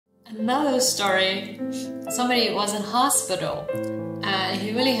Another story, somebody was in hospital and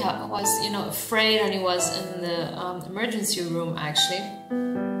he really was, afraid, and he was in the emergency room actually,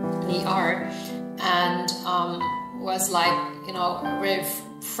 in ER, and was like, a very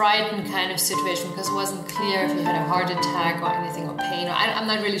frightened kind of situation because it wasn't clear if he had a heart attack or anything, or pain. I'm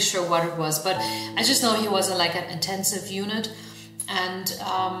not really sure what it was, but I just know he was in like an intensive unit, and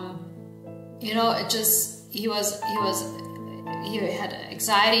he had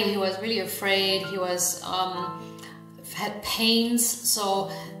anxiety, he was really afraid, he was had pains. So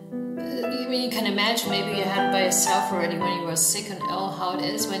you can imagine, maybe you had it by yourself already when you were sick and ill, how it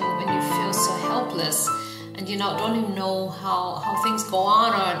is when you feel so helpless and don't even know how things go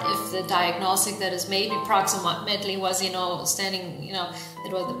on, or if the diagnostic that is maybe approximately was standing that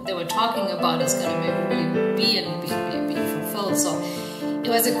they were talking about is going to really be fulfilled. So it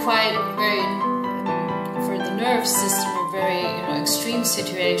was a quite very, for the nerve system, a very extreme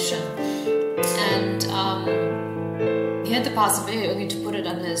situation, and he had the possibility to put it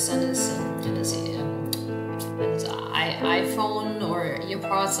on his iPhone or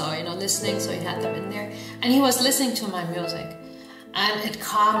earpods, or listening. So he had them in there, and he was listening to my music, and it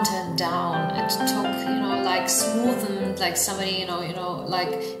calmed him down. It took like smoothened, like somebody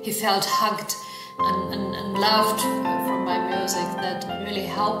like he felt hugged and loved from my music. That really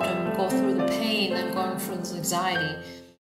helped him go through the pain and going through this anxiety.